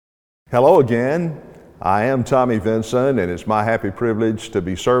Hello again. I am Tommy Vinson, and it's my happy privilege to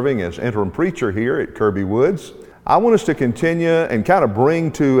be serving as interim preacher here at Kirby Woods. I want us to continue and kind of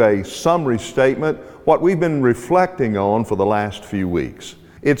bring to a summary statement what we've been reflecting on for the last few weeks.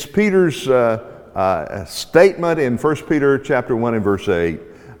 It's Peter's statement in 1 Peter chapter 1 and verse 8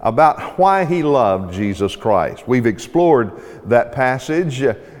 about why he loved Jesus Christ. We've explored that passage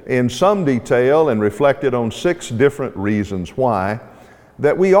in some detail and reflected on 6 different reasons why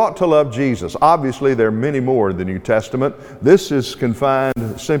that we ought to love Jesus. Obviously, there are many more in the New Testament. This is confined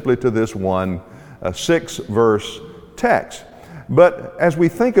simply to this one 6-verse text. But as we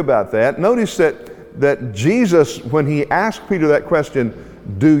think about that, notice that Jesus, when he asked Peter that question,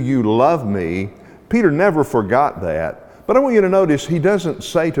 "Do you love me?" Peter never forgot that. But I want you to notice he doesn't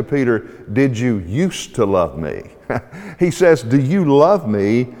say to Peter, "Did you used to love me?" He says, "Do you love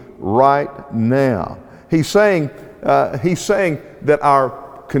me right now?" He's saying that our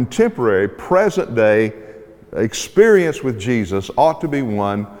contemporary, present-day experience with Jesus ought to be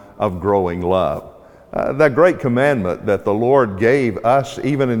one of growing love. That great commandment that the Lord gave us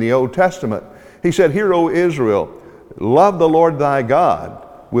even in the Old Testament. He said, "Hear, O Israel, love the Lord thy God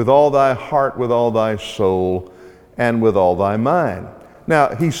with all thy heart, with all thy soul, and with all thy mind." Now,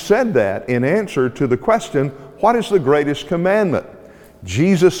 he said that in answer to the question, what is the greatest commandment?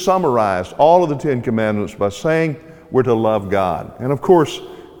 Jesus summarized all of the 10 commandments by saying we're to love God. And of course,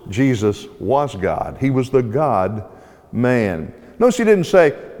 Jesus was God. He was the God-man. Notice he didn't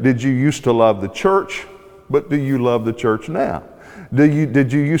say, "Did you used to love the church?" but "Do you love the church now?"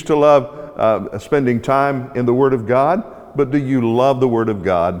 Did you used to love spending time in the Word of God? But do you love the Word of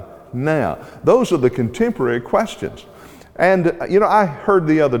God now? Those are the contemporary questions. And I heard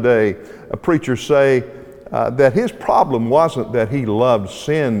the other day a preacher say that his problem wasn't that he loved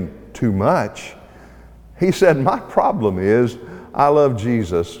sin too much. He said, "My problem is I love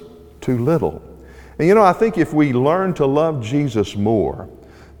Jesus too little." And I think if we learn to love Jesus more,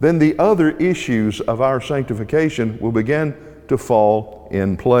 then the other issues of our sanctification will begin to fall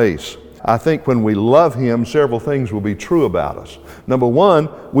in place. I think when we love Him, several things will be true about us. Number one,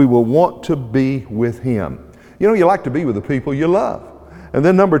 we will want to be with Him. You like to be with the people you love. And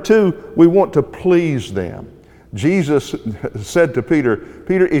then number two, we want to please them. Jesus said to Peter,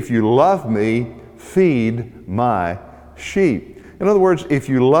 "Peter, if you love me, feed my sheep." In other words, if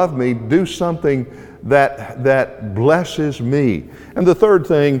you love me, do something that blesses me. And the third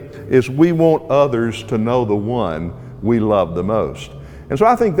thing is we want others to know the one we love the most. And so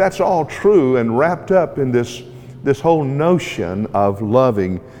I think that's all true and wrapped up in this whole notion of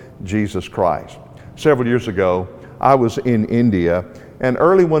loving Jesus Christ. Several years ago, I was in India, and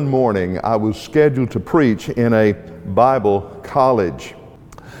early one morning I was scheduled to preach in a Bible college.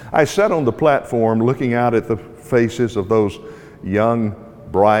 I sat on the platform looking out at the faces of those young,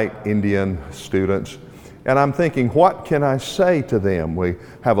 bright Indian students, and I'm thinking, what can I say to them? We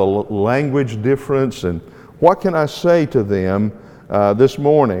have a language difference, and what can I say to them this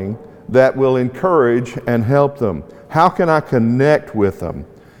morning that will encourage and help them? How can I connect with them?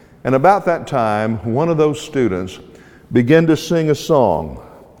 And about that time, one of those students began to sing a song.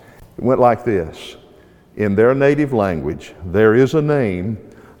 It went like this: "In their native language, there is a name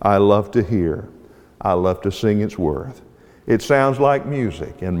I love to hear. I love to sing its worth. It sounds like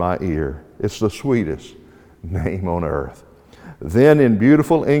music in my ear. It's the sweetest name on earth." Then in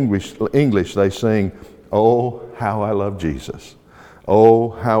beautiful English they sing, "Oh, how I love Jesus. Oh,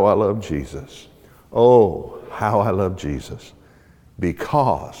 how I love Jesus. Oh, how I love Jesus.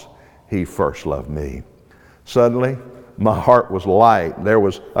 Because He first loved me." Suddenly, my heart was light. There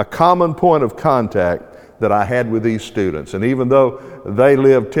was a common point of contact that I had with these students. And even though they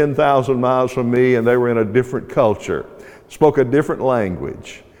lived 10,000 miles from me and they were in a different culture, spoke a different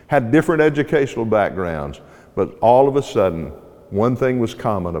language, had different educational backgrounds, but all of a sudden, one thing was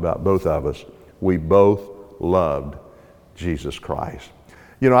common about both of us. We both loved Jesus Christ.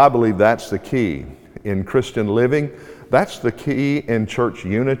 I believe that's the key in Christian living. That's the key in church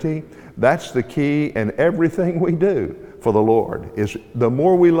unity. That's the key in everything we do for the Lord, is the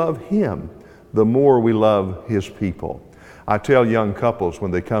more we love Him, the more we love His people. I tell young couples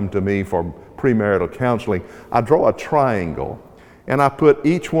when they come to me for premarital counseling, I draw a triangle and I put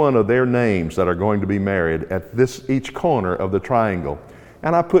each one of their names that are going to be married at each corner of the triangle.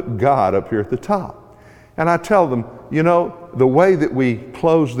 And I put God up here at the top. And I tell them, the way that we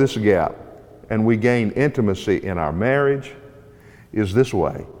close this gap and we gain intimacy in our marriage is this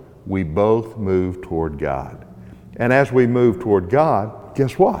way. We both move toward God. And as we move toward God,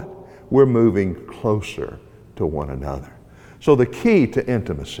 guess what? We're moving closer to one another. So the key to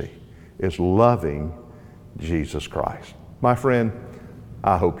intimacy is loving Jesus Christ. My friend,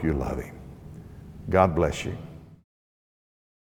 I hope you love Him. God bless you.